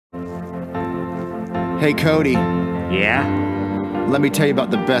Hey Cody, Yeah? let me tell you about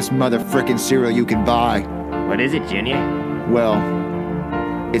the best motherfucking cereal you can buy. What is it, Junior? Well,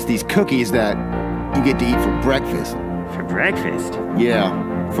 it's these cookies that you get to eat for breakfast. For breakfast?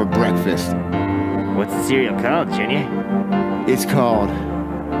 Yeah, for breakfast. What's the cereal called, Junior? It's called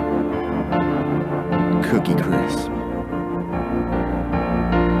Cookie Crisp.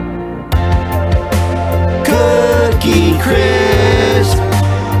 Cookie Crisp,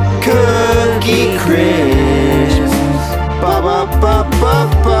 Cookie Crisp. Ba ba ba ba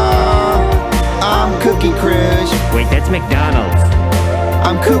ba. I'm Cookie Crisp. Wait, that's McDonald's.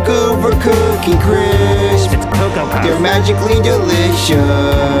 I'm cuckoo for Cookie Crisp. It's Cocoa Puffs. They're magically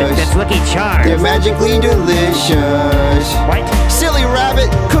delicious. That's Lucky Charms. They're magically delicious. What? Silly rabbit,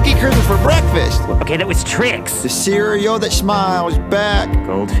 Cookie Crisp is for breakfast. Okay, that was Trix. The cereal that smiles back.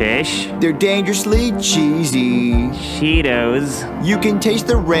 Goldfish. They're dangerously cheesy. Cheetos. You can taste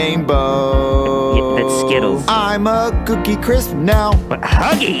the rainbow. Yep, that's Skittles. I'm a Cookie Crisp now, What?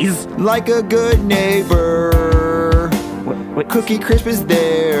 Huggies? like a good neighbor. What? Cookie Crisp is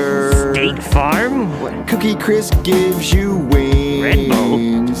there. State Farm? What? Cookie Crisp gives you wings. Red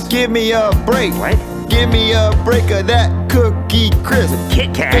Bull. Give me a break. What? Give me a break of that Cookie Crisp.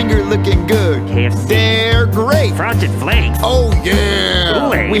 Kit Kat. Finger looking good. KFC. They're great. Frosted Flakes. Oh yeah.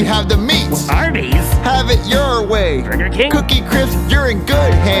 Kool-Aid. We have the meats. Arby's. Have it your way. Burger King. Cookie Crisp, you're in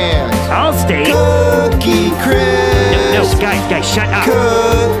good hands. Allstate. Cookie Crisp. No, guys, shut up.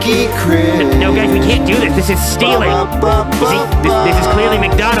 Cookie Crisp. No, guys, we can't do this. This is stealing. See, this is clearly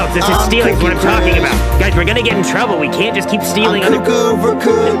McDonald's. This is stealing. Is what I'm talking about. Guys, we're gonna get in trouble. We can't just keep stealing I'm other. cuckoo for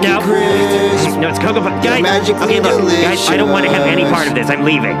Cookie No, Crisp. no, it's Cocoa Puffs. Guys, magically okay, look, guys, I don't want to have any delicious. part of this. I'm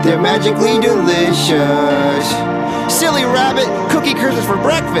leaving. They're magically delicious. Silly rabbit, Cookie Crisp is for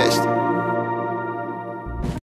breakfast.